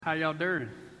How y'all doing?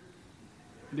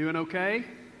 Doing okay?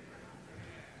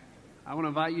 I want to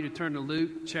invite you to turn to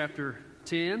Luke chapter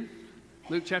 10.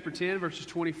 Luke chapter 10, verses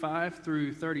 25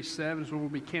 through 37 is where we'll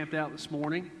be camped out this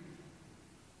morning.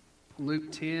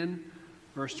 Luke 10,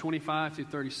 verse 25 through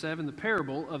 37, the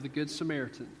parable of the Good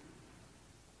Samaritan.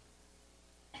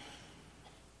 I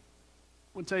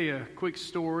want to tell you a quick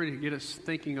story to get us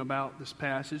thinking about this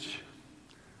passage.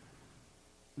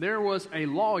 There was a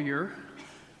lawyer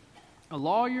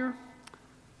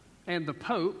and the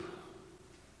Pope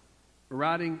were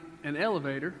riding an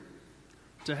elevator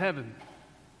to heaven.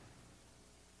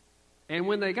 And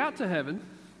when they got to heaven,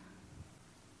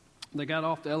 they got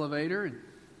off the elevator, and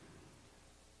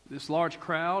this large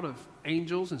crowd of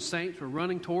angels and saints were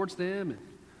running towards them. And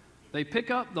they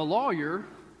pick up the lawyer,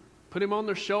 put him on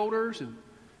their shoulders, and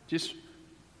just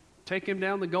take him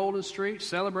down the Golden Street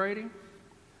celebrating.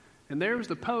 And there was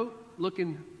the Pope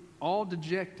looking all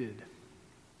dejected.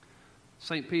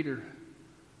 St. Peter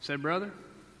said, "Brother,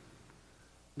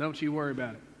 don't you worry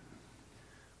about it.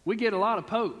 We get a lot of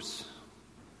popes,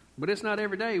 but it's not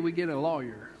every day we get a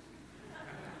lawyer."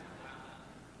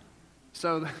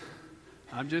 So,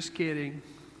 I'm just kidding.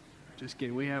 Just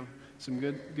kidding. We have some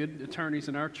good attorneys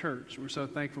in our church. We're so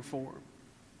thankful for them.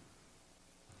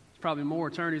 There's probably more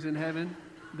attorneys in heaven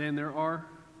than there are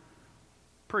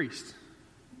priests,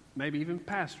 maybe even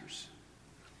pastors.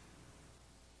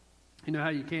 You know how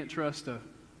you can't trust a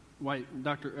white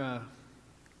doctor?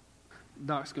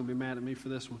 Doc's going to be mad at me for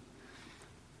this one.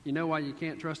 You know why you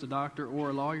can't trust a doctor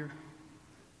or a lawyer?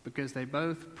 Because they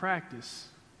both practice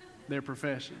their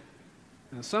profession.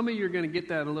 Now, some of you are going to get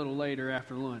that a little later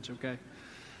after lunch, okay?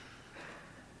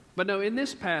 But no, in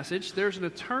this passage, there's an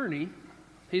attorney.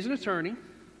 He's an attorney,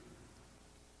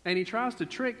 and he tries to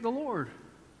trick the Lord.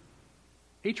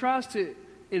 He tries to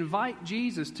invite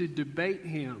Jesus to debate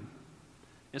him.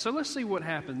 And so let's see what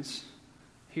happens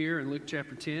here in Luke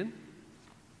chapter 10.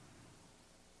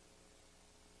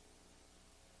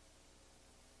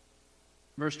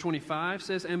 Verse 25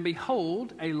 says, "And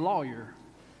behold, a lawyer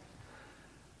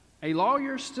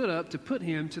stood up to put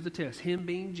him to the test," him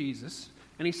being Jesus.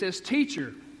 And he says,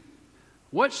 "Teacher,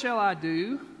 what shall I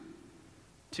do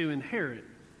to inherit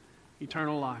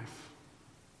eternal life?"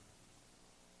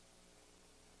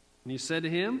 And he said to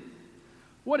him,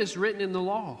 "What is written in the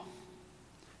law?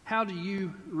 How do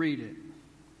you read it?"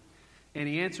 And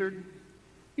he answered,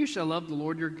 "You shall love the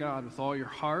Lord your God with all your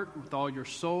heart, with all your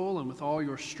soul, and with all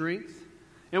your strength,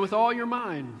 and with all your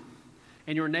mind,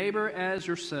 and your neighbor as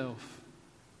yourself."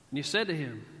 And he said to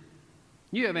him,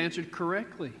 "You have answered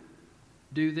correctly.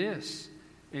 Do this,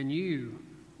 and you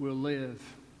will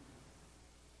live."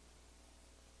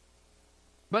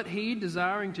 But he,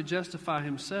 desiring to justify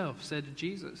himself, said to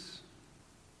Jesus,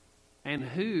 "And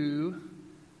who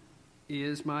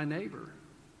is my neighbor?"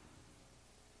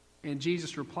 And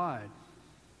Jesus replied,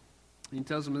 and he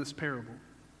tells him this parable.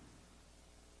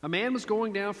 "A man was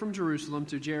going down from Jerusalem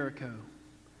to Jericho,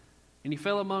 and he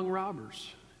fell among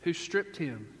robbers, who stripped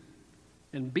him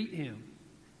and beat him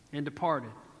and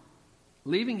departed,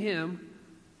 leaving him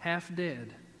half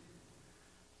dead.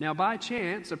 Now by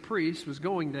chance a priest was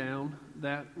going down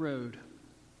that road,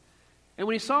 and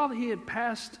when he saw him, he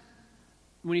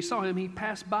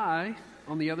passed by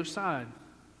on the other side.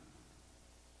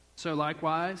 So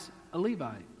likewise a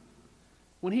Levite,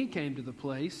 when he came to the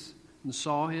place and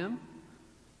saw him,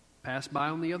 passed by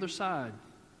on the other side.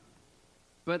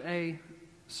 But a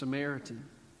Samaritan,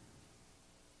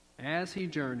 as he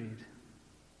journeyed,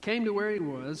 came to where he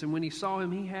was, and when he saw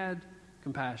him, he had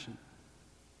compassion.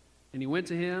 And he went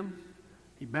to him,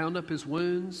 he bound up his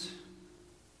wounds,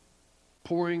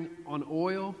 pouring on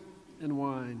oil and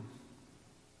wine.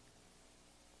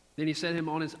 Then he set him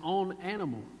on his own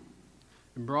animal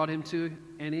and brought him to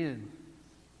an inn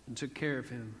and took care of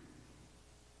him.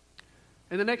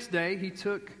 And the next day he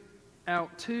took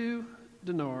out 2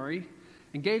 denarii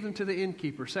and gave them to the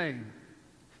innkeeper, saying,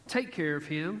 'Take care of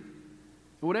him,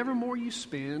 and whatever more you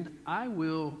spend, I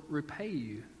will repay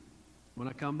you when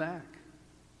I come back.'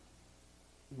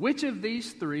 Which of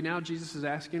these 3," now Jesus is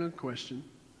asking a question,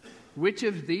 "which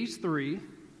of these 3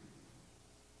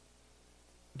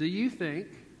 do you think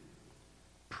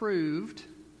proved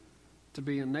to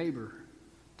be a neighbor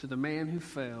to the man who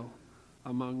fell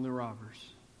among the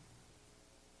robbers?"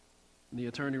 And the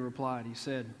attorney replied, he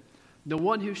said, "The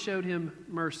one who showed him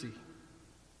mercy."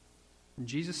 And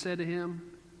Jesus said to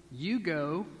him, "You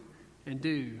go and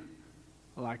do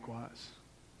likewise."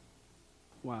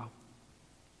 Wow.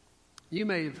 You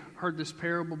may have heard this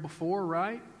parable before,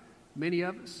 right? Many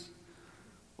of us.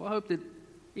 Well, I hope that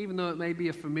even though it may be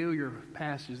a familiar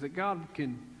passage, that God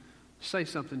can say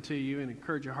something to you and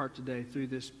encourage your heart today through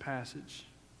this passage.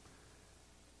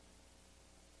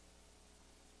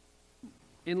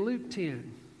 In Luke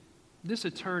 10, this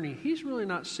attorney, he's really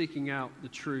not seeking out the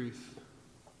truth.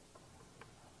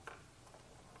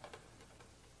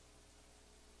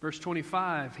 Verse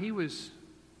 25, he was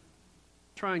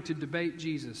trying to debate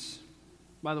Jesus.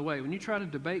 By the way, when you try to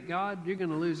debate God, you're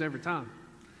going to lose every time.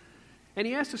 And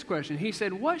he asked this question. He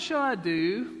said, "What shall I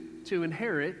do to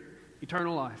inherit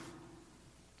eternal life?"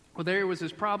 Well, there was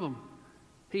his problem.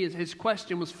 His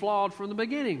question was flawed from the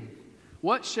beginning.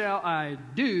 What shall I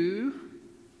do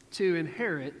to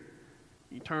inherit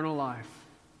eternal life?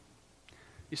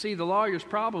 You see, the lawyer's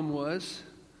problem was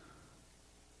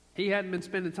he hadn't been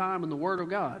spending time in the Word of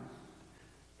God.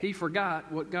 He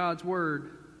forgot what God's Word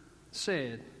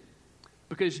said.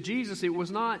 Because Jesus, it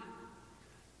was not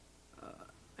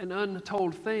an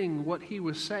untold thing what he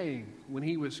was saying when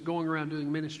he was going around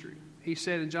doing ministry. He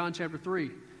said in John chapter 3,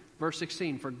 verse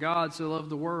 16, "For God so loved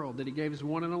the world that he gave his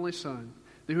one and only Son,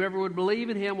 that whoever would believe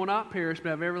in him will not perish but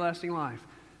have everlasting life."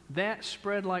 That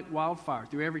spread like wildfire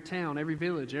through every town, every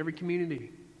village, every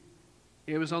community.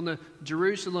 It was on the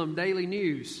Jerusalem Daily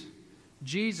News.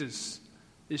 Jesus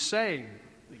is saying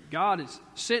that God has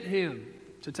sent him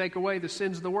to take away the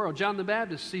sins of the world. John the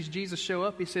Baptist sees Jesus show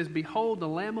up. He says, "Behold the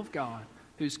Lamb of God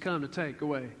who's come to take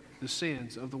away the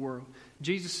sins of the world."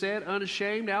 Jesus said,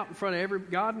 unashamed, out in front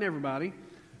of God and everybody,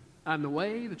 "I'm the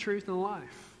way, the truth, and the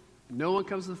life. No one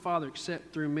comes to the Father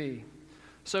except through me."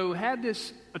 So had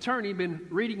this attorney been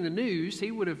reading the news,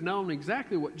 he would have known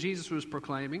exactly what Jesus was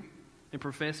proclaiming and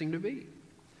professing to be.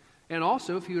 And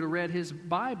also, if he would have read his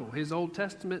Bible, his Old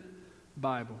Testament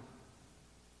Bible,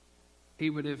 he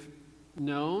would have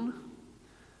known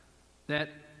that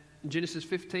in Genesis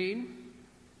 15,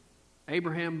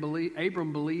 Abram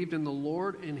believed in the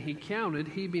Lord, and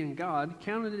he being God,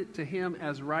 counted it to him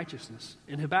as righteousness.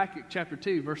 In Habakkuk chapter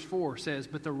 2, verse 4 says,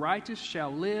 "But the righteous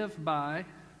shall live by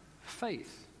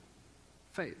faith."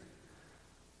 Faith.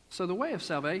 So the way of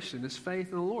salvation is faith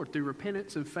in the Lord, through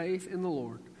repentance and faith in the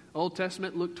Lord. Old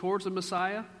Testament looked towards the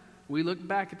Messiah. We look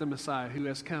back at the Messiah who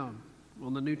has come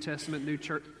on the New Testament,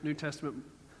 New Testament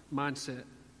mindset.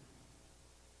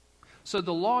 So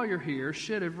the lawyer here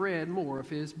should have read more of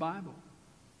his Bible.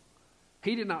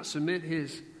 He did not submit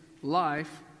his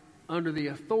life under the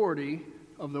authority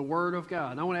of the Word of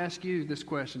God. And I want to ask you this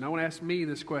question. I want to ask me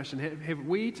this question.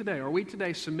 Are we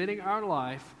today submitting our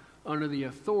life under the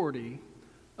authority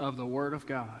of the Word of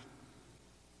God?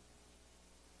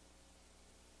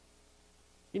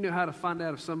 You know how to find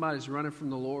out if somebody's running from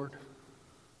the Lord?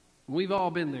 We've all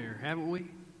been there, haven't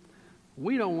we?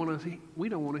 We don't want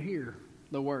to hear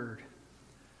the Word.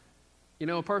 You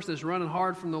know, a person that's running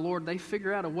hard from the Lord, they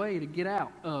figure out a way to get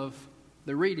out of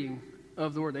the reading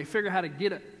of the Word. They figure how to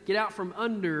get out from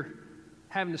under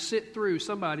having to sit through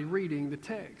somebody reading the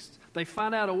text. They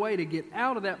find out a way to get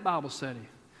out of that Bible study.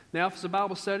 Now, if it's a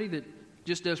Bible study that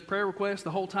just does prayer requests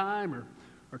the whole time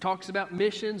or talks about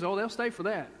missions, they'll stay for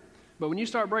that. But when you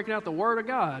start breaking out the Word of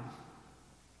God,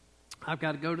 I've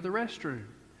got to go to the restroom.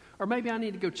 Or maybe I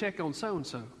need to go check on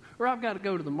so-and-so. Or I've got to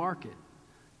go to the market.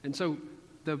 And so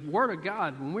the Word of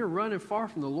God, when we're running far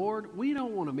from the Lord, we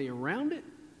don't want to be around it,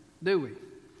 do we?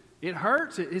 It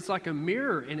hurts. It's like a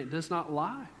mirror, and it does not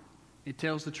lie. It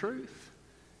tells the truth.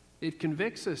 It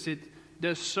convicts us. It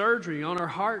does surgery on our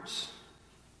hearts.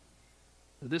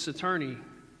 This attorney,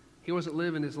 he wasn't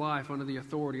living his life under the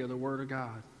authority of the Word of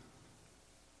God.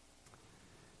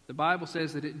 The Bible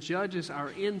says that it judges our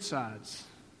insides.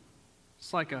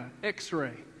 It's like an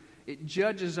x-ray. It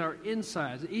judges our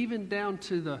insides, even down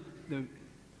to the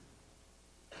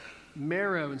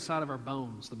marrow inside of our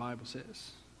bones, the Bible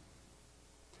says.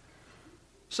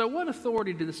 So what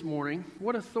authority does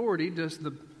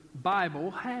the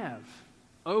Bible have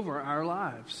over our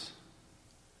lives?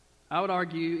 I would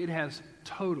argue it has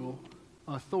total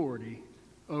authority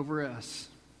over us.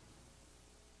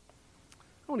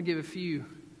 I want to give a few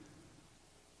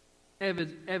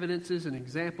evidences and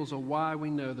examples of why we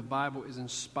know the Bible is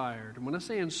inspired. And when I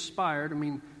say inspired, I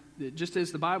mean that just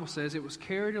as the Bible says, it was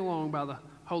carried along by the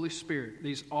Holy Spirit,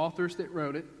 these authors that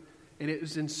wrote it, and it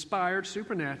was inspired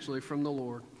supernaturally from the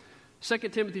Lord. 2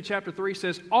 Timothy chapter 3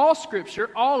 says, all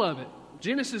Scripture, all of it,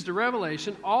 Genesis to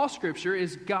Revelation, all Scripture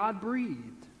is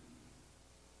God-breathed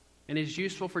and is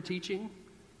useful for teaching,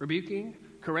 rebuking,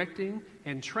 correcting,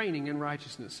 and training in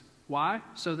righteousness. Why?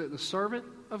 So that the servant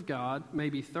of God may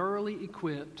be thoroughly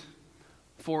equipped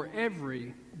for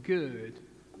every good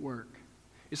work.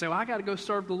 You say, well, I got to go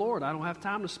serve the Lord. I don't have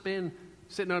time to spend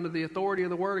sitting under the authority of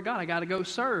the Word of God. I got to go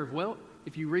serve. Well,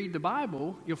 if you read the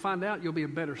Bible, you'll find out you'll be a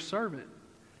better servant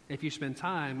if you spend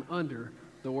time under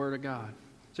the Word of God.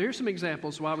 So here's some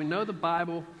examples why we know the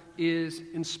Bible is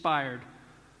inspired.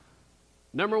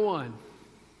 Number one,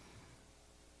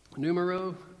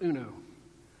 numero uno.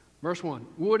 Verse 1.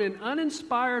 Would an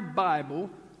uninspired Bible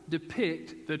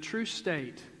depict the true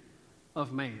state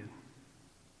of man?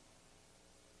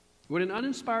 Would an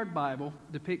uninspired Bible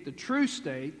depict the true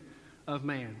state of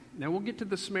man? Now we'll get to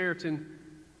the Samaritan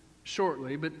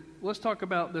shortly, but let's talk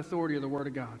about the authority of the Word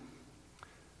of God.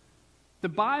 The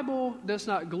Bible does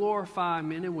not glorify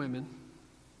men and women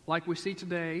like we see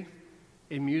today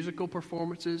in musical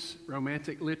performances,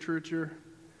 romantic literature,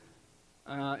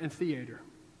 and theater.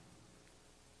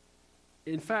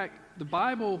 In fact, the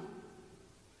Bible,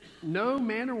 no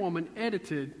man or woman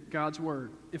edited God's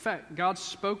Word. In fact, God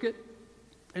spoke it,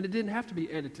 and it didn't have to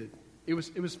be edited. It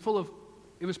was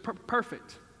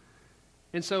perfect.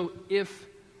 And so if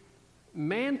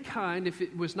mankind, if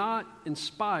it was not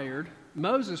inspired,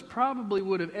 Moses probably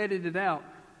would have edited out,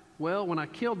 well, when I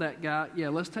killed that guy,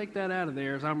 let's take that out of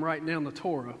there as I'm writing down the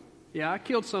Torah. I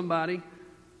killed somebody.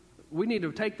 We need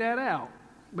to take that out.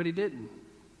 But he didn't.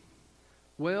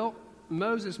 Well,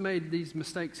 Moses made these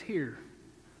mistakes here.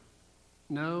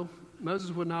 No,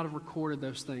 Moses would not have recorded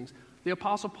those things. The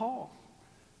Apostle Paul,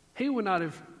 he would not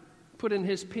have put in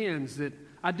his pens that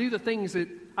I do the things that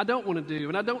I don't want to do,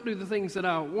 and I don't do the things that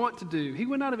I want to do. He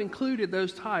would not have included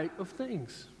those type of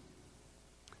things.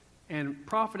 And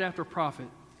prophet after prophet,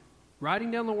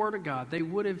 writing down the Word of God, they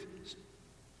would have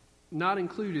not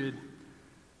included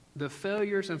the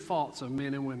failures and faults of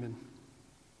men and women.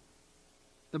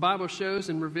 The Bible shows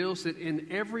and reveals that in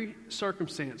every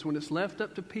circumstance, when it's left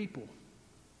up to people,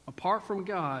 apart from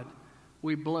God,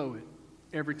 we blow it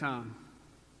every time.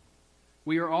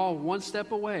 We are all one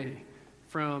step away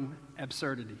from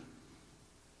absurdity.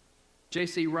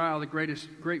 J.C. Ryle, the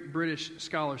great British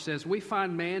scholar, says, we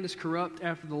find man is corrupt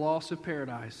after the loss of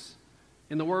paradise.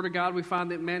 In the Word of God, we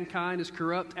find that mankind is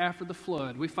corrupt after the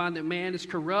flood. We find that man is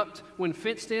corrupt when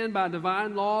fenced in by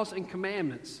divine laws and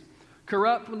commandments.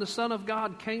 Corrupt when the Son of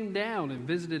God came down and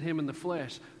visited him in the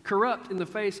flesh. Corrupt in the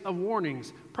face of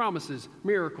warnings, promises,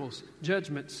 miracles,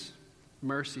 judgments,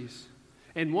 mercies.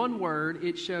 In one word,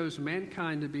 it shows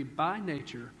mankind to be by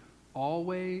nature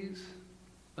always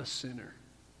a sinner.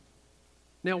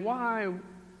 Now, why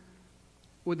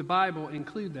would the Bible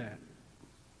include that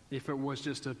if it was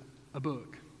just a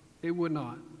book? It would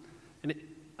not. An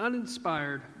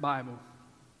uninspired Bible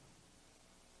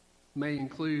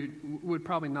would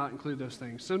probably not include those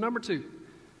things. So number two,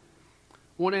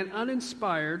 would an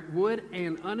uninspired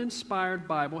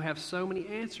Bible have so many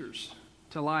answers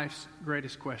to life's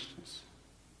greatest questions?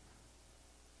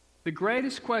 The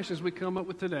greatest questions we come up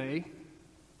with today,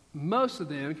 most of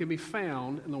them can be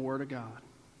found in the Word of God.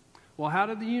 Well, how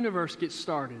did the universe get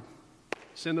started?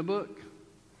 It's in the book.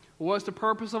 What's the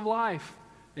purpose of life?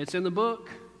 It's in the book.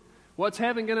 What's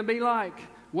heaven going to be like?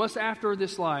 What's after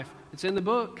this life? It's in the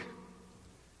book.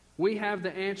 We have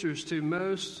the answers to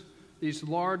most these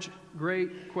large,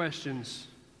 great questions.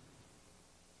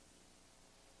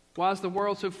 Why is the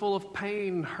world so full of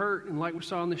pain and hurt, and like we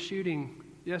saw in the shooting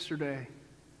yesterday?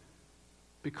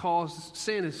 Because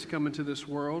sin has come into this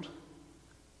world,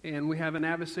 and we have an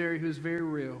adversary who's very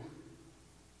real.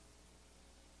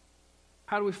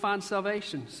 How do we find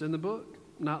salvation? It's in the book.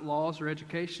 Not laws or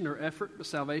education or effort, but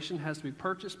salvation has to be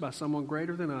purchased by someone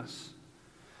greater than us.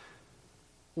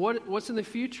 What's in the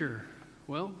future?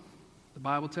 Well, the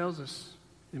Bible tells us.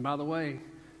 And by the way,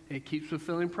 it keeps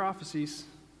fulfilling prophecies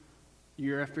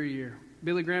year after year.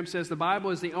 Billy Graham says the Bible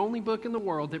is the only book in the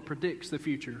world that predicts the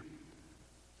future.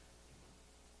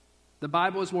 The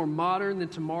Bible is more modern than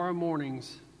tomorrow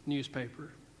morning's newspaper.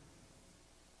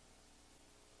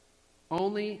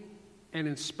 Only an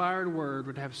inspired word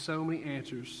would have so many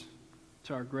answers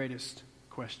to our greatest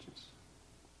questions.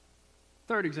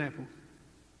 Third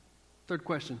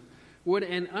question. Would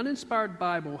an uninspired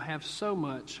Bible have so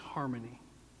much harmony?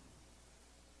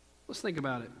 Let's think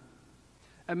about it.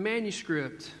 A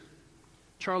manuscript,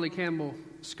 Charlie Campbell,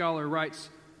 scholar, writes,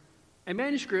 a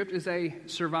manuscript is a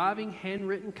surviving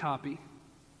handwritten copy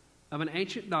of an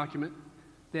ancient document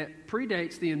that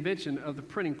predates the invention of the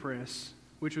printing press,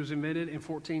 which was invented in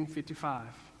 1455.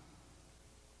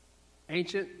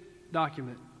 Ancient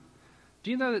document.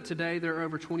 Do you know that today there are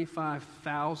over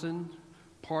 25,000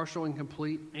 partial and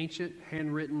complete ancient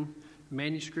handwritten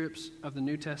manuscripts of the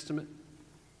New Testament,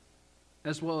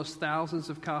 as well as thousands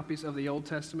of copies of the Old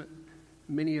Testament?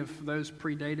 Many of those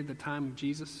predated the time of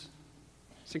Jesus.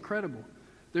 It's incredible.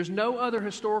 There's no other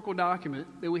historical document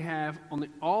that we have on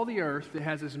all the earth that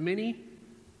has as many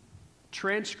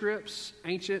transcripts,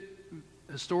 ancient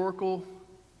historical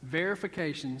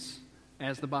verifications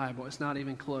as the Bible. It's not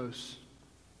even close.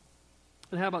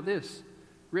 And how about this?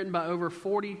 Written by over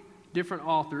 40 different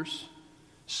authors,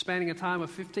 spanning a time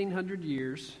of 1,500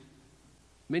 years,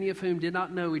 many of whom did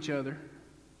not know each other,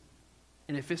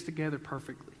 and it fits together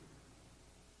perfectly.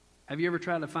 Have you ever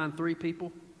tried to find three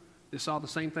people that saw the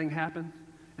same thing happen,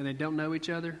 and they don't know each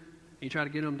other, and you try to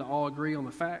get them to all agree on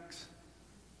the facts?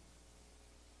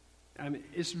 I mean,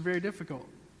 it's very difficult.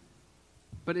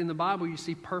 But in the Bible, you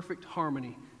see perfect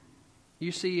harmony.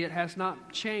 You see it has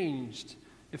not changed.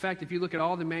 In fact, if you look at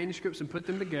all the manuscripts and put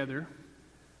them together,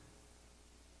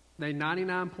 they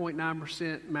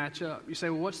 99.9% match up. You say,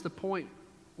 well, what's the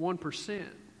 0.1%?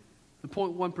 The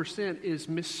 0.1% is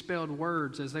misspelled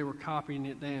words as they were copying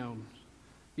it down.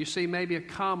 You see, maybe a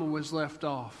comma was left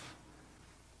off.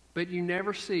 But you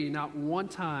never see, not one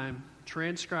time,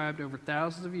 transcribed over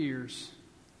thousands of years,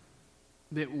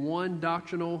 that one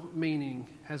doctrinal meaning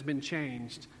has been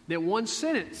changed, that one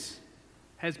sentence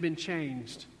has been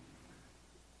changed.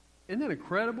 Isn't that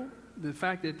incredible? The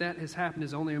fact that that has happened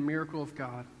is only a miracle of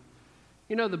God.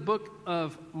 You know, the Book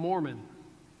of Mormon,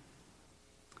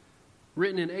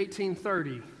 written in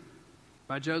 1830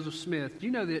 by Joseph Smith, do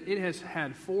you know that it has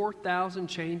had 4,000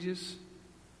 changes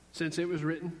since it was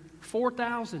written?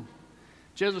 4,000.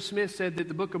 Joseph Smith said that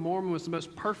the Book of Mormon was the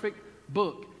most perfect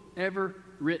book ever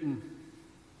written.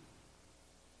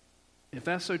 If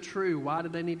that's so true, why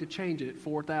did they need to change it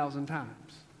 4,000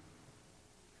 times?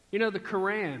 You know, the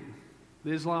Quran,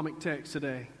 the Islamic text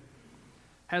today,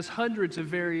 has hundreds of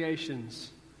variations,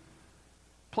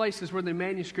 places where the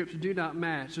manuscripts do not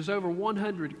match. There's over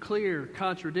 100 clear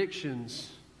contradictions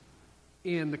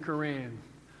in the Quran.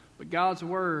 But God's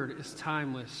Word is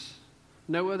timeless.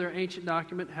 No other ancient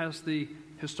document has the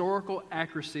historical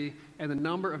accuracy and the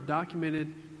number of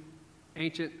documented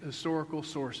ancient historical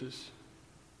sources.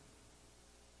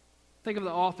 Think of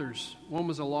the authors. One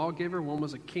was a lawgiver, one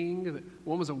was a king,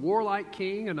 one was a warlike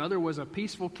king, another was a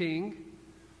peaceful king.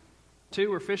 Two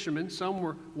were fishermen,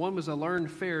 one was a learned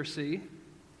Pharisee,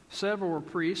 several were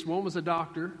priests, one was a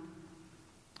doctor,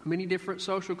 many different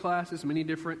social classes, many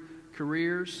different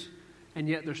careers, and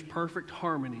yet there's perfect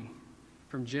harmony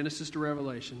from Genesis to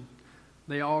Revelation.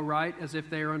 They all write as if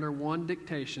they are under one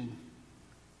dictation.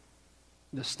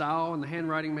 The style and the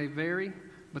handwriting may vary,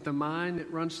 but the mind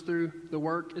that runs through the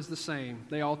work is the same.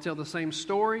 They all tell the same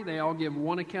story. They all give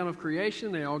one account of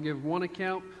creation. They all give one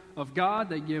account of God.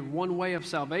 They give one way of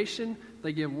salvation.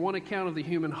 They give one account of the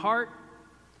human heart.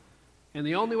 And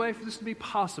the only way for this to be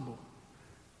possible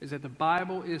is that the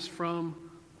Bible is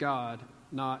from God,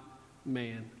 not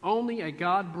man. Only a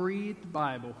God-breathed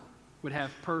Bible would have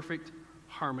perfect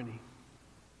harmony.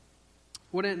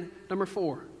 Number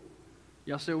 4.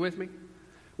 Y'all still with me?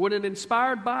 Would an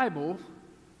inspired Bible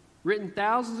written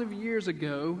thousands of years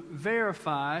ago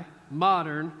verify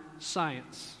modern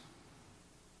science?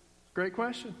 Great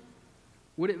question.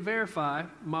 Would it verify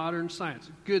modern science,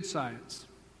 good science?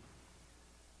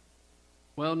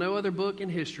 Well, no other book in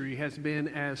history has been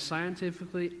as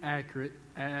scientifically accurate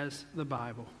as the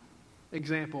Bible.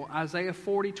 Example, Isaiah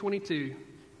 40:22,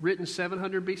 written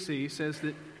 700 BC, says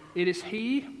that it is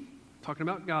He, talking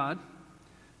about God,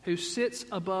 who sits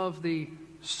above the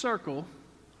circle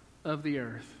of the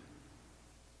earth.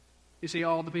 You see,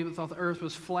 all the people that thought the earth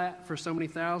was flat for so many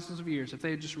thousands of years, if they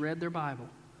had just read their Bible,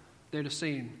 they'd have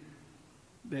seen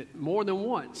that more than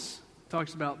once it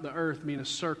talks about the earth being a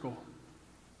circle.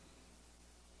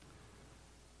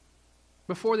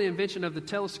 Before the invention of the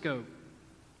telescope,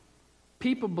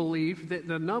 people believed that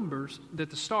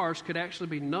the stars could actually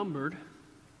be numbered,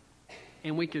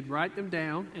 and we could write them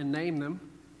down and name them,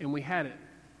 and we had it.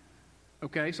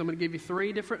 Okay, so I'm going to give you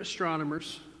 3 different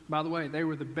astronomers. By the way, they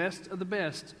were the best of the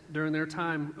best during their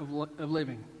time of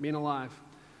living, being alive.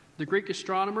 The Greek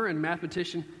astronomer and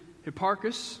mathematician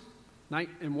Hipparchus,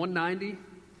 in 190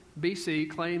 BC,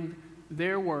 claimed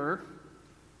there were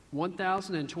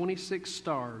 1,026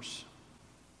 stars.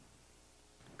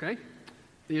 Okay?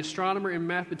 The astronomer and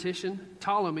mathematician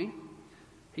Ptolemy,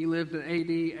 he lived in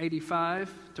AD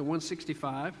 85 to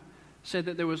 165, said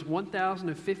that there was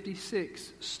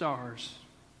 1,056 stars.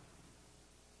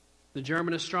 The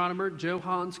German astronomer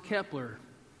Johannes Kepler,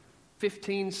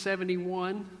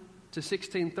 1571 to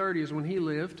 1630 is when he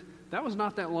lived. That was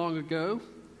not that long ago.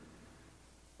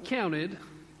 Counted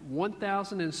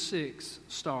 1,006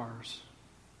 stars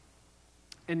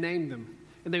and named them.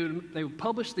 And they would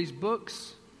publish these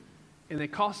books, and they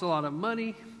cost a lot of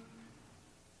money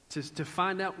to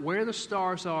find out where the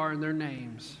stars are and their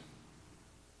names.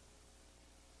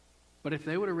 But if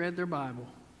they would have read their Bible,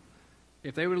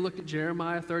 if they would have looked at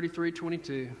Jeremiah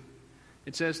 33:22,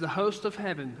 it says, the host of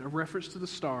heaven, a reference to the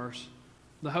stars,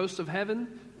 the host of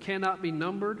heaven cannot be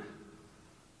numbered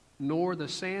nor the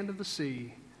sand of the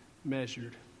sea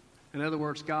measured. In other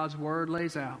words, God's word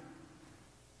lays out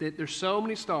that there's so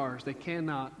many stars they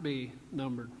cannot be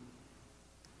numbered.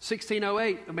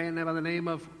 1608, a man by the name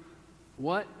of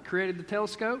what created the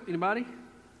telescope? Anybody?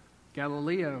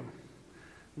 Galileo.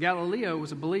 Galileo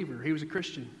was a believer. He was a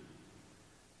Christian.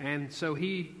 And so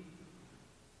when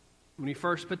he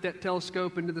first put that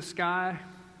telescope into the sky,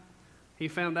 he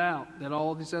found out that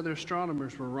all these other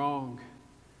astronomers were wrong.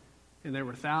 And there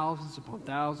were thousands upon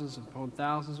thousands upon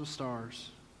thousands of stars.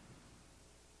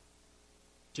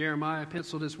 Jeremiah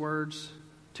penciled his words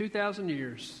 2,000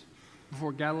 years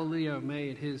before Galileo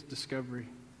made his discovery.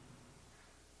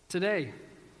 Today,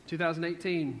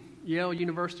 2018, Yale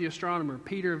University astronomer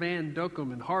Peter Van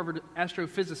Dokkum and Harvard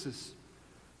astrophysicist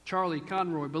Charlie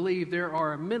Conroy believe there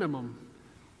are a minimum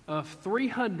of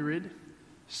 300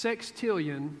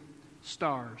 sextillion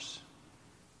stars.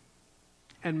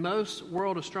 And most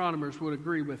world astronomers would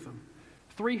agree with them.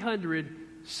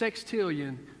 300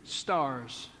 sextillion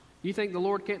stars. You think the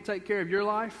Lord can't take care of your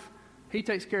life? He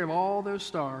takes care of all those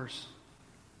stars.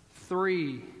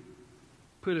 3.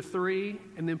 Put a 3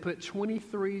 and then put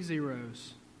 23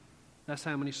 zeros. That's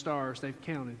how many stars they've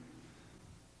counted.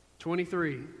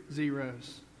 23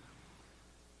 zeros.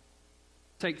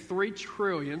 Take 3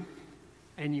 trillion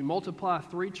and you multiply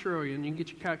 3 trillion. You can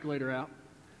get your calculator out.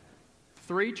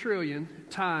 3 trillion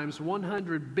times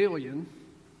 100 billion,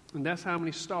 and that's how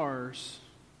many stars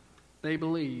they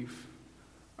believe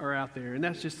are out there. And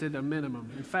that's just at a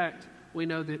minimum. In fact, we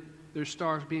know that there's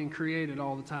stars being created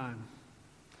all the time.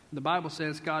 The Bible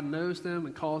says God knows them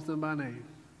and calls them by name.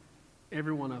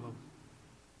 Every one of them.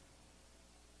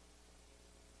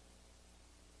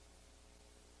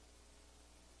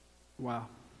 Wow.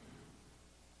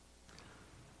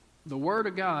 The Word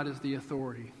of God is the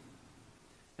authority.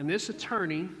 And this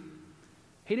attorney,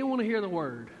 he didn't want to hear the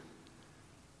Word.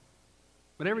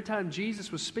 But every time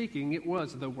Jesus was speaking, it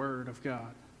was the Word of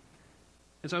God.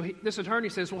 And so this attorney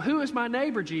says, well, who is my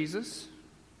neighbor, Jesus?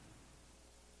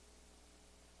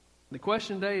 The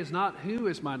question today is not who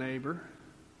is my neighbor,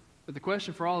 but the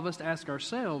question for all of us to ask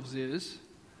ourselves is,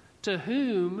 to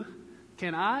whom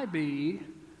can I be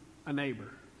a neighbor?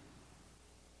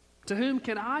 To whom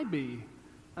can I be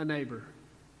a neighbor?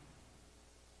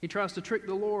 He tries to trick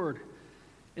the Lord.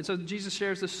 And so Jesus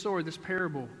shares this story, this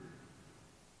parable.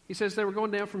 He says they were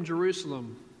going down from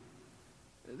Jerusalem.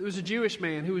 There was a Jewish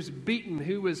man who was beaten,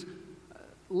 who was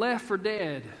left for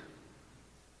dead.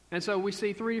 And so we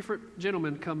see 3 different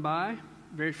gentlemen come by.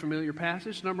 Very familiar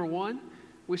passage. Number 1,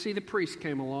 we see the priest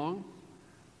came along,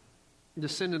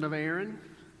 descendant of Aaron.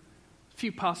 A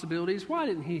few possibilities. Why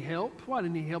didn't he help? Why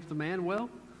didn't he help the man? Well,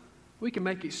 we can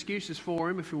make excuses for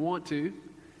him if we want to.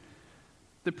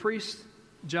 The priest's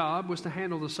job was to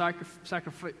handle the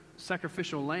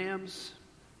sacrificial lambs,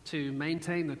 to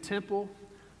maintain the temple.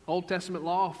 Old Testament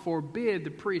law forbid the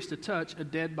priest to touch a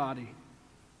dead body.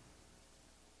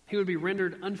 He would be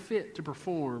rendered unfit to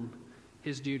perform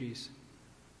his duties.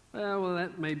 Well,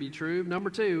 that may be true.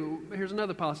 Number 2, here's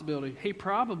another possibility. He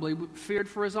probably feared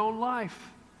for his own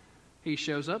life. He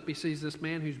shows up, he sees this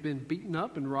man who's been beaten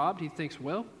up and robbed. He thinks,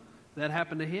 well, that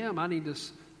happened to him. I need to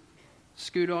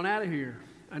scoot on out of here.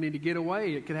 I need to get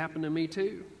away. It could happen to me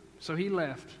too. So he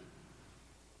left.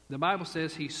 The Bible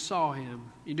says he saw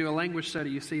him. You do a language study,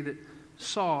 you see that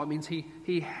saw, it means he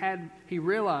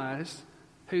realized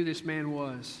who this man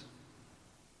was.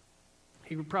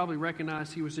 He would probably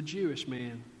recognize he was a Jewish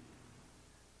man.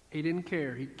 He didn't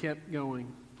care. He kept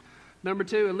going. Number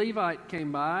 2, a Levite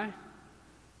came by,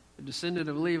 a descendant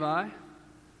of Levi.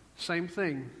 Same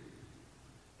thing.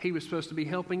 He was supposed to be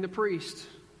helping the priest.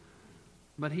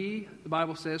 But he, the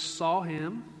Bible says, saw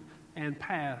him and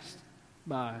passed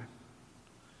by.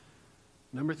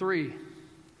 Number 3,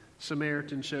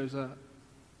 Samaritan shows up.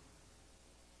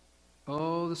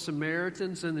 Oh, the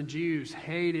Samaritans and the Jews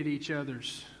hated each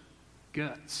other's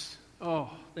guts.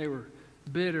 Oh, they were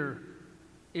bitter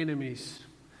enemies.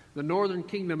 The northern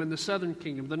kingdom and the southern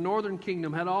kingdom. The northern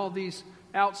kingdom had all these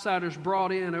outsiders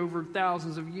brought in over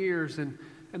thousands of years, and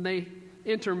they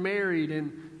intermarried,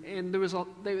 and there was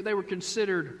they were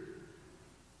considered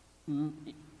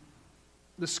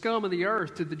the scum of the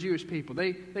earth to the Jewish people.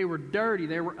 They were dirty.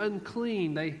 They were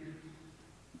unclean. They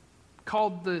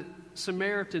called the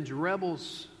Samaritans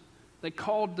rebels. They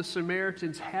called the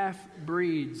Samaritans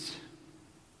half-breeds.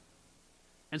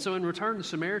 And so in return, the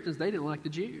Samaritans, they didn't like the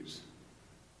Jews.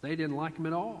 They didn't like them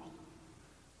at all.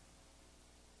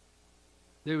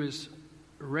 There was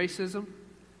racism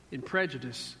and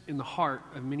prejudice in the heart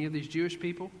of many of these Jewish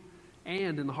people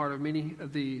and in the heart of many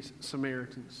of these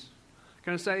Samaritans.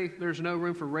 Can I say there's no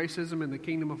room for racism in the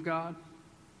kingdom of God?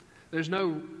 There's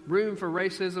no room for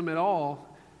racism at all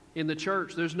in the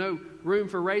church. There's no room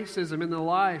for racism in the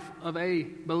life of a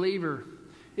believer.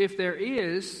 If there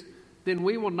is, then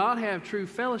we will not have true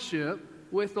fellowship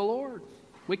with the Lord.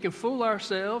 We can fool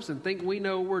ourselves and think we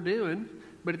know what we're doing,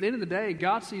 but at the end of the day,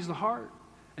 God sees the heart.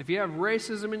 If you have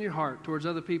racism in your heart towards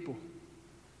other people,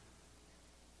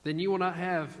 then you will not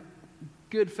have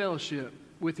good fellowship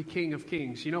with the King of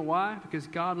Kings. You know why? Because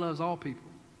God loves all people.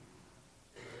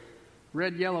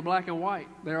 Red, yellow, black, and white,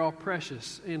 they're all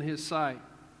precious in His sight.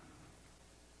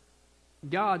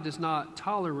 God does not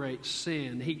tolerate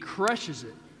sin. He crushes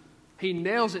it. He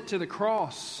nails it to the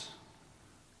cross.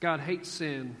 God hates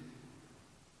sin.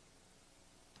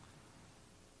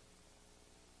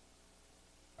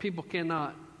 People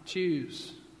cannot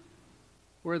choose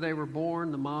where they were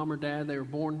born, the mom or dad they were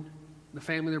born, the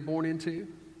family they're born into.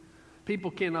 People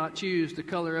cannot choose the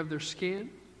color of their skin.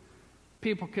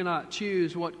 People cannot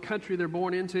choose what country they're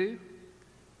born into.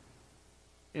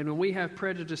 And when we have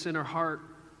prejudice in our heart,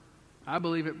 I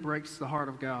believe it breaks the heart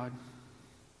of God.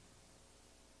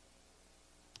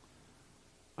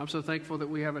 I'm so thankful that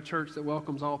we have a church that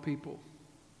welcomes all people.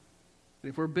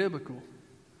 And if we're biblical,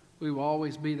 we will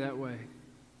always be that way.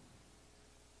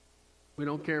 We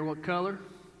don't care what color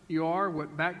you are,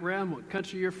 what background, what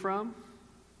country you're from.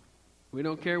 We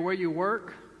don't care where you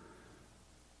work.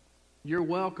 You're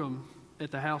welcome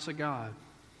at the house of God.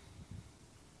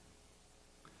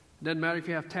 It doesn't matter if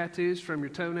you have tattoos from your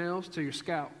toenails to your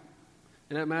scalp.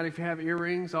 It doesn't matter if you have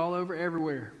earrings all over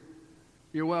everywhere.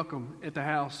 You're welcome at the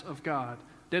house of God.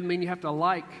 Doesn't mean you have to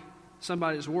like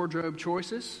somebody's wardrobe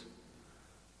choices.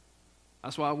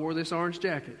 That's why I wore this orange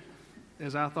jacket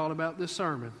as I thought about this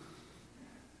sermon.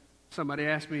 Somebody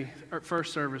asked me at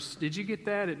first service, "Did you get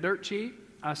that at Dirt Cheap?"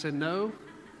 I said, "No,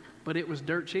 but it was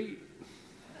dirt cheap.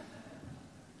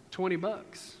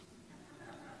 $20.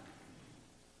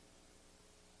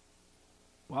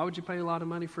 Why would you pay a lot of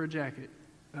money for a jacket?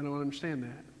 I don't understand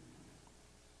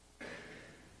that.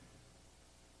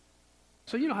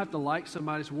 So you don't have to like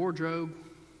somebody's wardrobe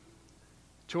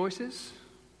choices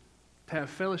to have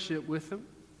fellowship with them.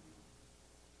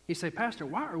 You say, "Pastor,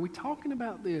 why are we talking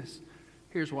about this?"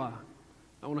 Here's why.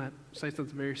 I want to say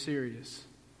something very serious.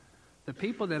 The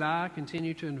people that I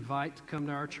continue to invite to come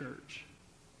to our church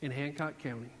in Hancock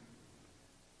County,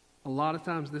 a lot of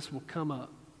times this will come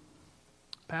up.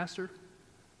 "Pastor,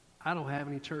 I don't have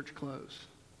any church clothes."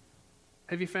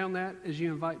 Have you found that as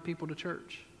you invite people to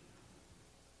church?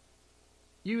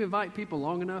 You invite people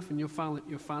long enough and you'll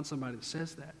find somebody that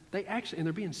says that. And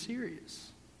they're being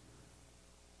serious.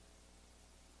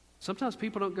 Sometimes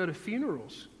people don't go to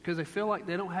funerals because they feel like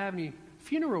they don't have any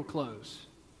funeral clothes.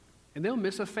 And they'll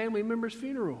miss a family member's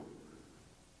funeral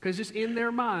because just in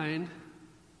their mind,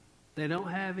 they don't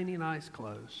have any nice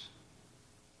clothes.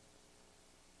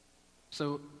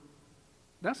 So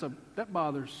that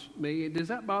bothers me. Does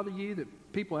that bother you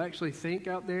that people actually think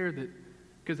out there that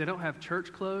because they don't have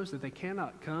church clothes that they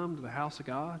cannot come to the house of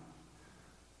God?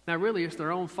 Now really it's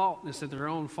their own fault. It's their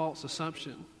own false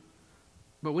assumption.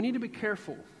 But we need to be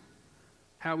careful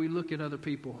how we look at other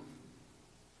people.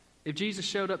 If Jesus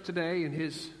showed up today in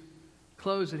his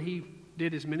clothes that he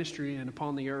did his ministry in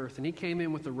upon the earth, and he came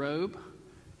in with a robe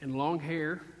and long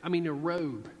hair, a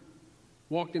robe,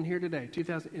 walked in here today,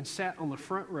 2000, and sat on the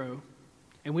front row,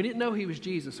 and we didn't know he was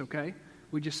Jesus, okay?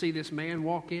 We just see this man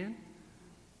walk in.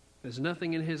 There's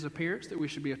nothing in his appearance that we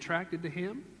should be attracted to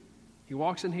him. He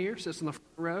walks in here, sits in the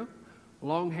front row,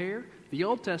 long hair. The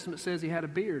Old Testament says he had a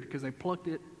beard because they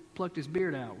plucked his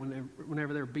beard out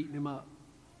whenever they were beating him up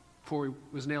before he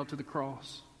was nailed to the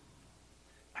cross.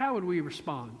 How would we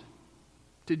respond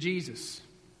to Jesus?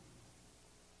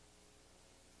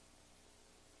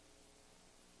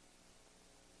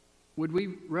 Would we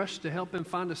rush to help him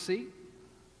find a seat?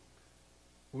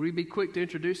 Would we be quick to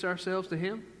introduce ourselves to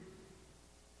him?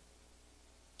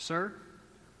 "Sir,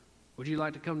 would you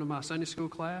like to come to my Sunday school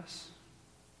class?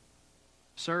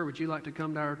 Sir, would you like to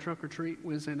come to our trunk or treat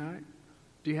Wednesday night?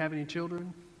 Do you have any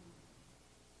children?"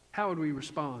 How would we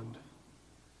respond?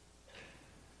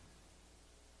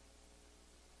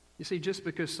 You see, just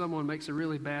because someone makes a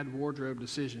really bad wardrobe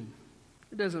decision,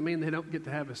 it doesn't mean they don't get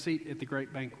to have a seat at the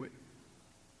great banquet.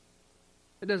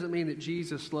 It doesn't mean that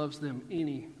Jesus loves them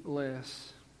any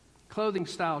less. Clothing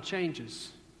style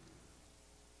changes.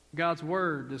 God's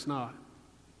word does not.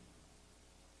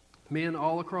 Men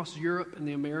all across Europe and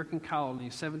the American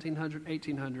colonies, 1700s,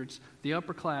 1800s, the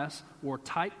upper class wore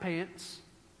tight pants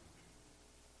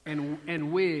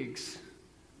and wigs.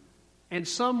 And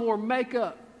some wore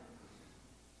makeup.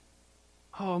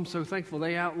 Oh, I'm so thankful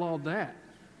they outlawed that.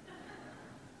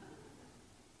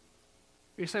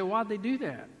 You say, why'd they do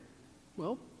that?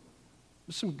 Well,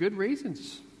 some good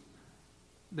reasons.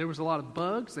 There was a lot of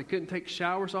bugs. They couldn't take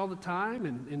showers all the time,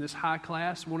 and in this high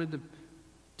class wanted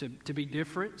to be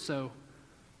different. So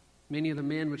many of the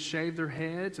men would shave their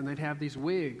heads, and they'd have these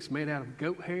wigs made out of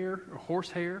goat hair or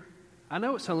horse hair. I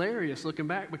know it's hilarious looking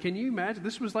back, but can you imagine?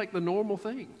 This was like the normal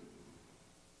thing.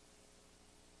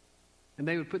 And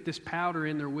they would put this powder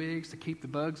in their wigs to keep the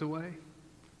bugs away.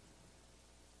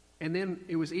 And then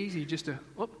it was easy just to,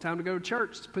 time to go to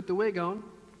church. Just put the wig on,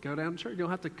 go down to church. You don't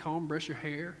have to comb, brush your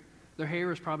hair. Their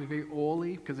hair is probably very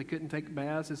oily because they couldn't take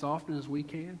baths as often as we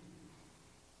can.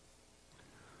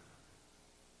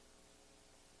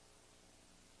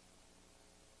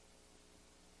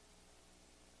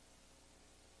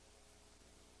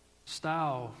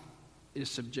 Style is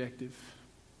subjective.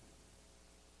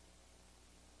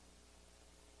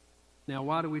 Now,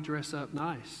 why do we dress up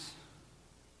nice?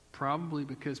 Probably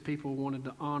because people wanted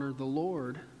to honor the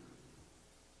Lord.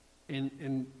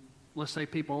 And let's say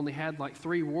people only had like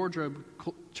 3 wardrobe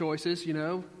choices,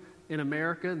 in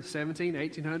America in the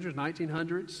 1800s,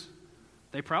 1900s.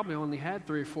 They probably only had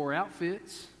 3 or 4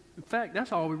 outfits. In fact,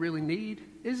 that's all we really need,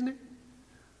 isn't it?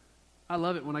 I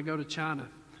love it when I go to China.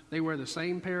 They wear the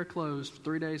same pair of clothes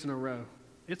 3 days in a row.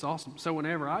 It's awesome. So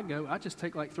whenever I go, I just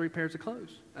take like 3 pairs of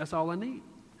clothes. That's all I need.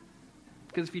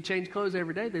 Because if you change clothes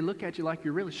every day, they look at you like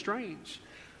you're really strange,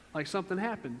 like something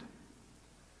happened.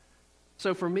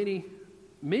 So for many,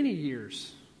 many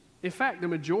years, in fact, the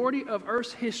majority of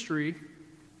Earth's history,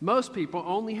 most people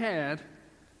only had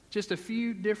just a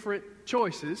few different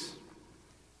choices.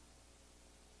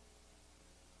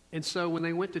 And so when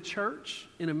they went to church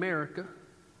in America,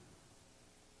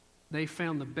 they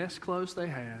found the best clothes they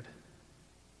had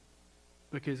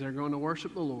because they're going to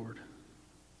worship the Lord.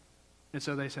 And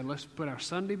so they said, let's put our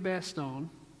Sunday best on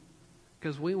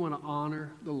because we want to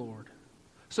honor the Lord.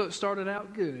 So it started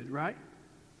out good, right?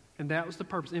 And that was the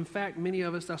purpose. In fact, many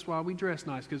of us, that's why we dress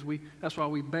nice, because that's why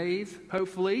we bathe,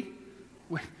 hopefully.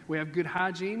 We have good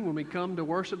hygiene when we come to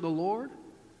worship the Lord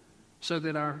so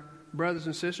that our brothers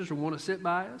and sisters will want to sit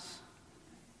by us.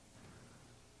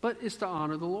 But it's to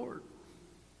honor the Lord.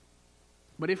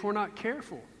 But if we're not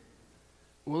careful,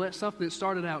 we'll let something that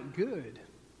started out good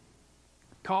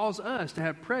cause us to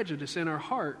have prejudice in our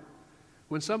heart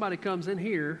when somebody comes in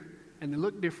here and they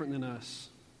look different than us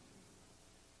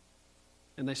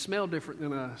and they smell different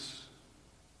than us.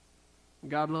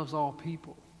 God loves all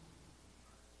people.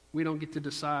 We don't get to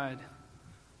decide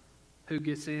who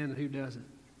gets in and who doesn't.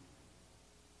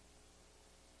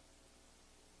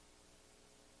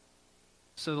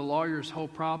 So the lawyer's whole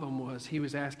problem was he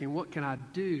was asking, what can I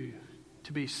do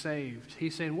to be saved?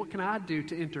 He's saying, what can I do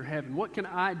to enter heaven? What can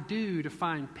I do to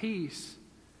find peace?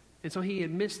 And so he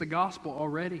had missed the gospel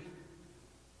already.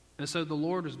 And so the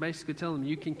Lord was basically telling him,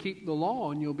 you can keep the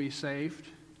law and you'll be saved.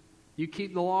 You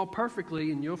keep the law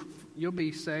perfectly and you'll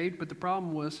be saved. But the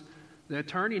problem was the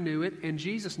attorney knew it, and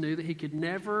Jesus knew that he could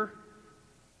never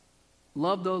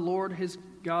love the Lord his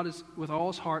God with all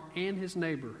his heart and his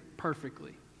neighbor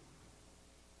perfectly.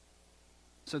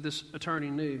 So this attorney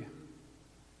knew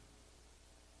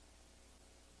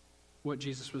what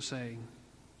Jesus was saying.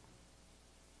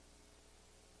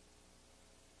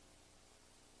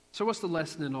 So what's the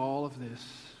lesson in all of this?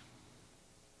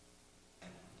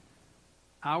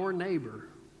 Our neighbor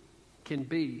can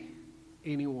be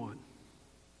anyone.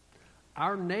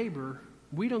 Our neighbor,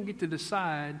 we don't get to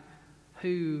decide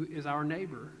who is our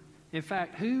neighbor. In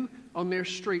fact, who on their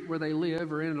street where they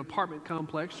live or in an apartment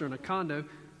complex or in a condo,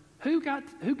 who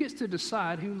gets to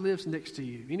decide who lives next to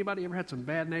you? Anybody ever had some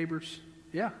bad neighbors?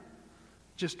 Yeah.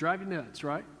 Just drive you nuts,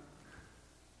 right?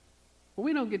 Well,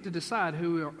 we don't get to decide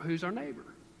who's our neighbor.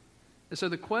 And so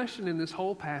the question in this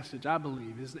whole passage, I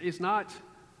believe, is not,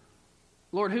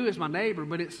 Lord, who is my neighbor?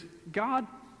 But it's, God,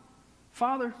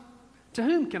 Father, to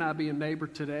whom can I be a neighbor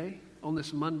today on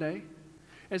this Monday?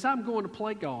 As I'm going to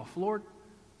play golf, Lord,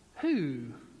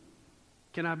 who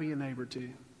can I be a neighbor to?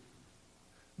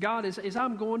 God, as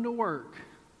I'm going to work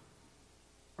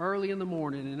early in the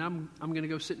morning and I'm going to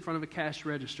go sit in front of a cash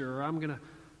register, or I'm going to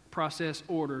process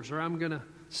orders, or I'm going to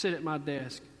sit at my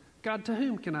desk, God, to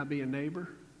whom can I be a neighbor?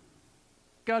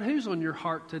 God, who's on your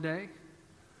heart today?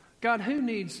 God, who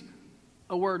needs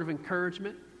a word of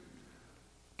encouragement?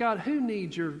 God, who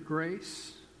needs your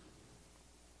grace?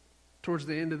 Towards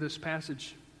the end of this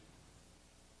passage,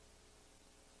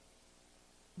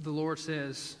 the Lord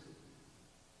says,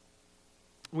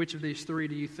 which of these 3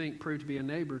 do you think proved to be a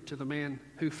neighbor to the man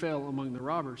who fell among the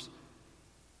robbers?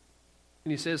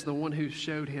 And he says, the one who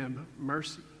showed him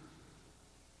mercy.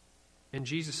 And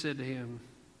Jesus said to him,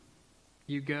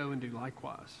 you go and do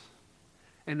likewise.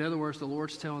 In other words, the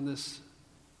Lord's telling this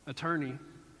attorney,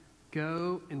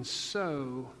 Go and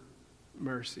sow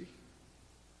mercy.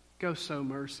 Go sow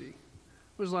mercy.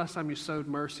 When was the last time you sowed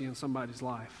mercy in somebody's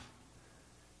life?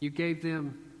 You gave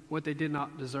them what they did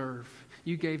not deserve.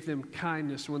 You gave them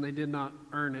kindness when they did not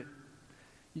earn it.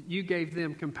 You gave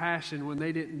them compassion when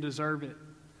they didn't deserve it.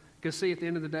 Because see, at the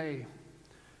end of the day,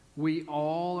 we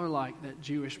all are like that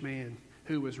Jewish man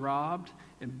who was robbed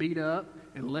and beat up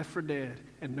and left for dead,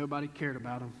 and nobody cared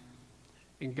about him.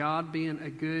 And God being a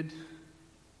good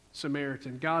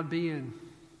Samaritan, God being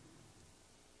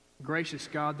gracious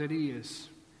God that He is,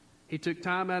 He took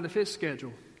time out of His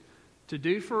schedule to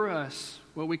do for us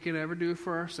what we can never do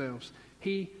for ourselves.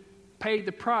 He paid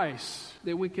the price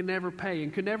that we can never pay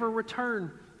and could never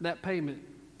return that payment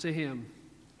to Him.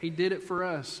 He did it for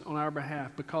us on our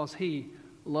behalf because He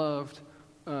loved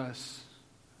us.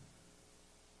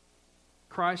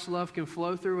 Christ's love can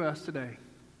flow through us today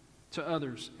to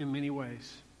others in many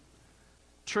ways.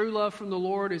 True love from the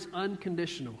Lord is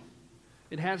unconditional.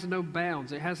 It has no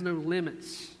bounds. It has no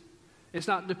limits. It's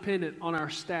not dependent on our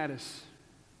status.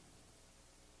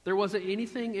 There wasn't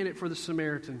anything in it for the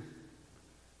Samaritan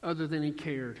other than he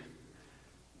cared.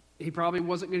 He probably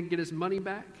wasn't going to get his money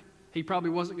back. He probably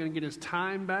wasn't going to get his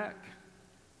time back.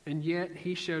 And yet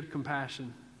he showed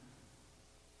compassion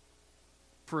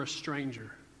for a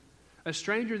stranger. A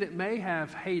stranger that may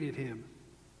have hated him.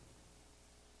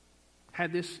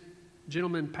 Had this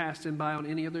gentleman passed him by on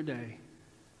any other day,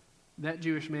 that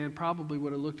Jewish man probably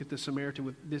would have looked at the Samaritan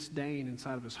with disdain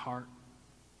inside of his heart.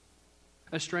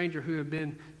 A stranger who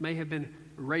may have been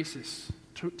racist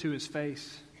to his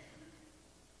face.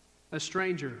 A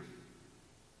stranger.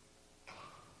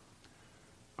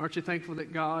 Aren't you thankful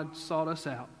that God sought us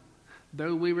out?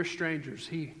 Though we were strangers,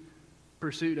 He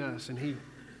pursued us and He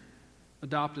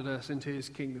adopted us into His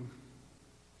kingdom.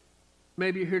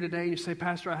 Maybe you're here today and you say,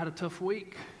 Pastor, I had a tough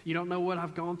week. You don't know what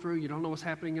I've gone through. You don't know what's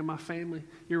happening in my family.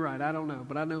 You're right, I don't know.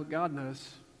 But I know God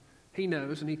knows. He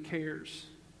knows and He cares.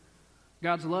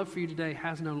 God's love for you today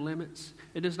has no limits.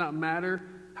 It does not matter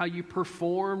how you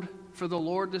performed for the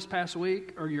Lord this past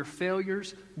week or your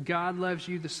failures. God loves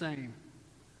you the same.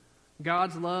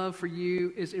 God's love for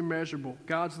you is immeasurable.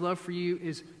 God's love for you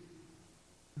is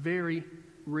very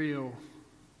real.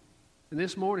 And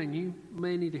this morning, you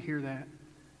may need to hear that.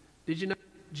 Did you know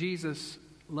Jesus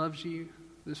loves you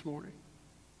this morning?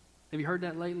 Have you heard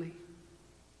that lately?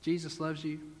 Jesus loves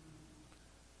you.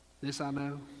 This I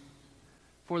know,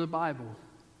 for the Bible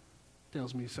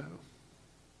tells me so.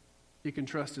 You can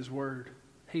trust His word.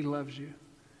 He loves you.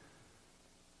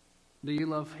 Do you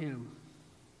love Him?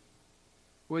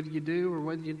 Whether you do or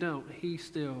whether you don't, He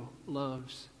still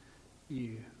loves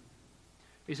you.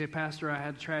 You say, Pastor, I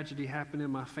had tragedy happen in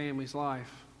my family's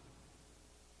life.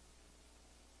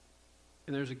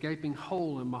 And there's a gaping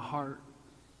hole in my heart.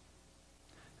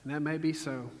 And that may be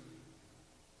so.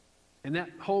 And that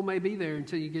hole may be there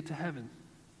until you get to heaven.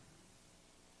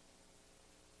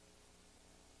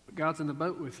 But God's in the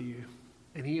boat with you.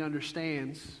 And He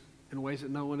understands in ways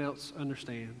that no one else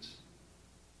understands.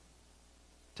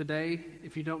 Today,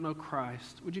 if you don't know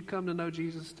Christ, would you come to know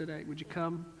Jesus today? Would you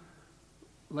come,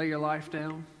 lay your life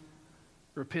down,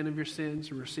 repent of your sins,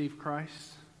 and receive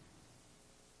Christ?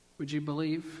 Would you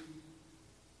believe?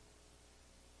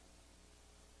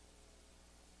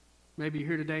 Maybe you're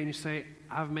here today and you say,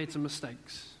 I've made some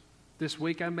mistakes. This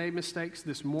week I made mistakes.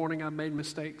 This morning I made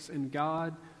mistakes. And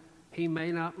God, He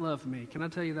may not love me. Can I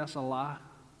tell you that's a lie?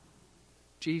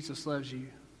 Jesus loves you.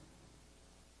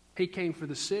 He came for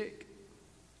the sick,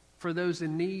 for those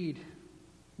in need,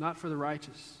 not for the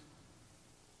righteous.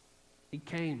 He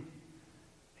came.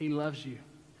 He loves you.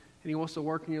 And He wants to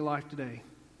work in your life today.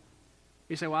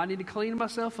 You say, well, I need to clean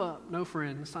myself up. No,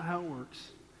 friend, that's not how it works.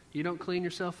 You don't clean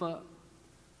yourself up.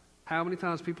 How many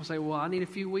times people say, well, I need a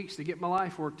few weeks to get my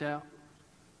life worked out.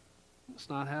 That's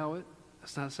not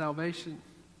that's not salvation.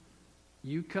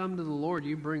 You come to the Lord,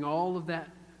 you bring all of that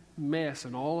mess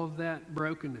and all of that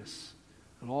brokenness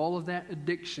and all of that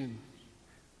addiction,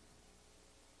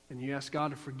 and you ask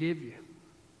God to forgive you.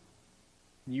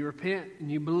 And you repent and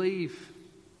you believe.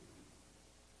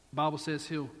 The Bible says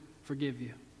He'll forgive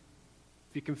you.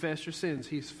 If you confess your sins,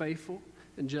 He is faithful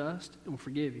and just and will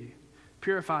forgive you.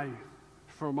 Purify you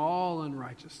from all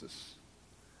unrighteousness.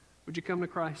 Would you come to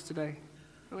Christ today?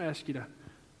 I'll ask you to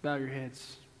bow your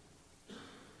heads.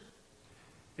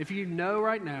 If you know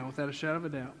right now, without a shadow of a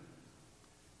doubt,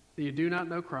 that you do not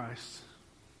know Christ,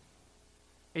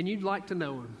 and you'd like to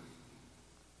know Him,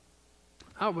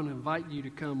 I want to invite you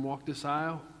to come walk this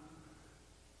aisle,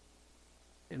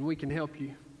 and we can help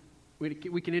you.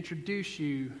 We can introduce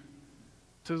you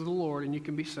to the Lord, and you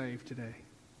can be saved today.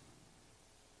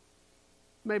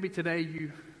 Maybe today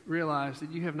you realize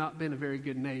that you have not been a very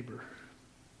good neighbor.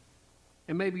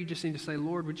 And maybe you just need to say,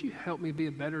 Lord, would you help me be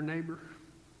a better neighbor?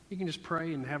 You can just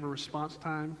pray and have a response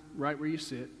time right where you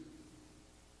sit.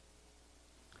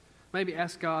 Maybe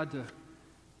ask God to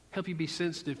help you be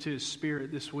sensitive to His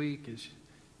Spirit this week as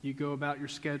you go about your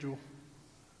schedule.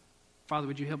 Father,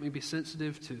 would you help me be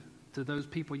sensitive to those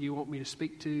people you want me to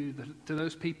speak to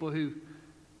those people who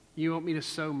you want me to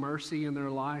sow mercy in their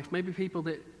life, maybe people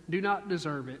that do not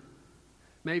deserve it.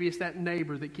 Maybe it's that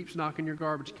neighbor that keeps knocking your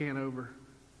garbage can over.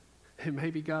 And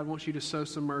maybe God wants you to sow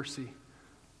some mercy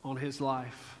on his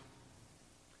life.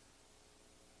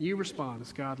 You respond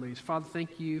as God leads. Father,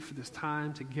 thank you for this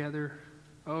time together.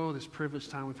 Oh, this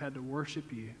privileged time we've had to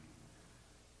worship you.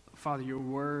 Father, your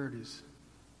word is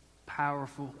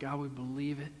powerful. God, we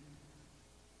believe it.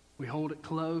 We hold it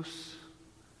close.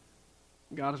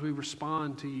 God, as we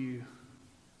respond to you,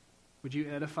 would you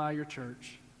edify your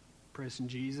church? Praise in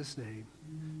Jesus' name.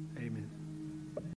 Amen.